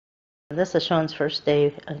This is Sean's first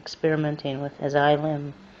day experimenting with his eye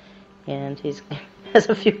limb, and he has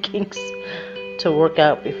a few kinks to work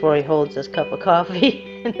out before he holds his cup of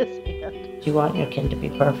coffee in his hand. You want your kid to be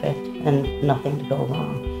perfect and nothing to go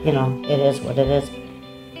wrong. You know, it is what it is.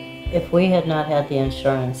 If we had not had the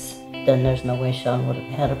insurance, then there's no way Sean would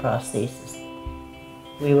have had a prosthesis.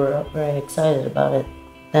 We were very excited about it.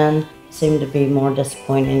 Then seemed to be more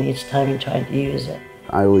disappointing each time he tried to use it.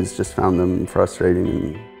 I always just found them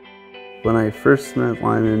frustrating. When I first met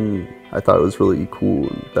Lyman, I thought it was really cool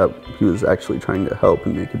that he was actually trying to help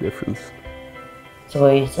and make a difference. So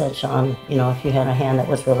he said, Sean, you know, if you had a hand that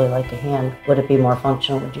was really like a hand, would it be more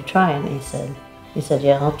functional? Would you try it? And he said,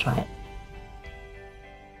 yeah, I'll try it.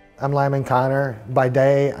 I'm Lyman Connor. By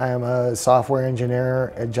day, I am a software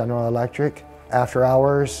engineer at General Electric. After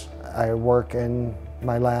hours, I work in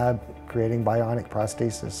my lab creating bionic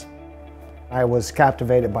prosthesis. I was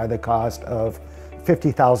captivated by the cost of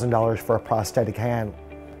 $50,000 for a prosthetic hand.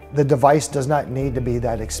 The device does not need to be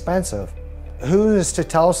that expensive. Who is to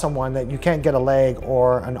tell someone that you can't get a leg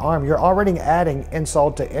or an arm? You're already adding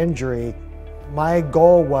insult to injury. My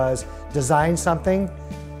goal was design something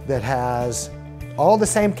that has all the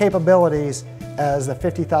same capabilities as the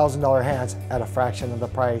 $50,000 hands at a fraction of the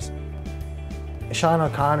price. Sean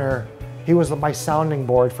O'Connor, he was my sounding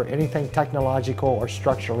board for anything technological or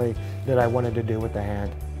structurally that I wanted to do with the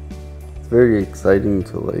hand. It's very exciting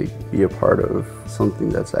to be a part of something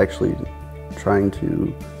that's actually trying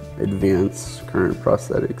to advance current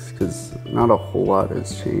prosthetics, because not a whole lot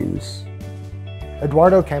has changed.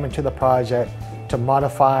 Eduardo came into the project to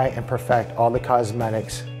modify and perfect all the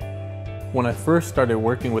cosmetics. When I first started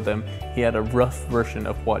working with him, he had a rough version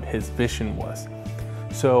of what his vision was.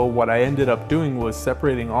 So what I ended up doing was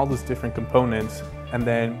separating all those different components, and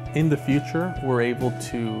then in the future we're able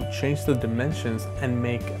to change the dimensions and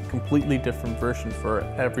make a completely different version for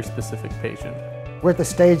every specific patient. We're at the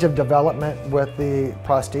stage of development with the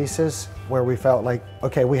prosthesis where we felt like,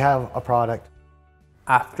 okay, we have a product.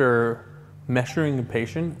 After measuring the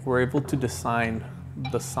patient, we're able to design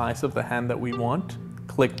the size of the hand that we want,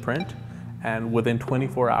 click print, and within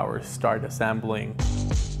 24 hours start assembling.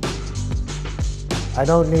 I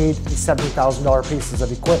don't need $70,000 pieces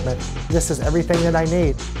of equipment. This is everything that I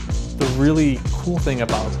need. The really cool thing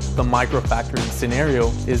about the microfactoring scenario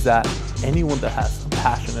is that anyone that has a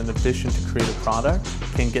passion and a vision to create a product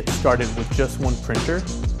can get started with just one printer,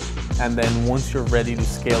 and then once you're ready to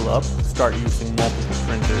scale up, start using multiple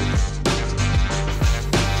printers.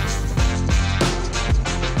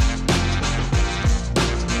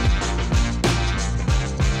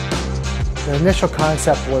 The initial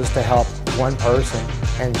concept was to help one person,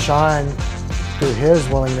 and Sean, through his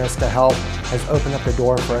willingness to help, has opened up the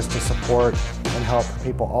door for us to support and help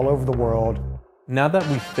people all over the world. Now that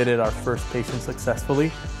we've fitted our first patient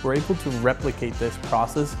successfully, we're able to replicate this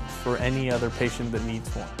process for any other patient that needs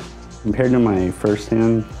one. Compared to my first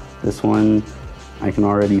hand, this one I can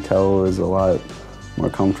already tell is a lot more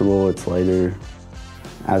comfortable, it's lighter.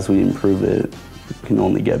 As we improve it, it can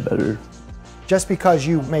only get better. Just because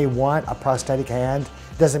you may want a prosthetic hand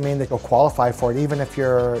doesn't mean that you'll qualify for it, even if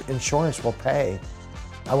your insurance will pay.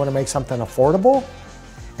 I want to make something affordable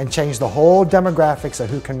and change the whole demographics of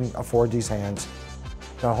who can afford these hands.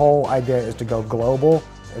 The whole idea is to go global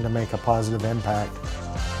and to make a positive impact.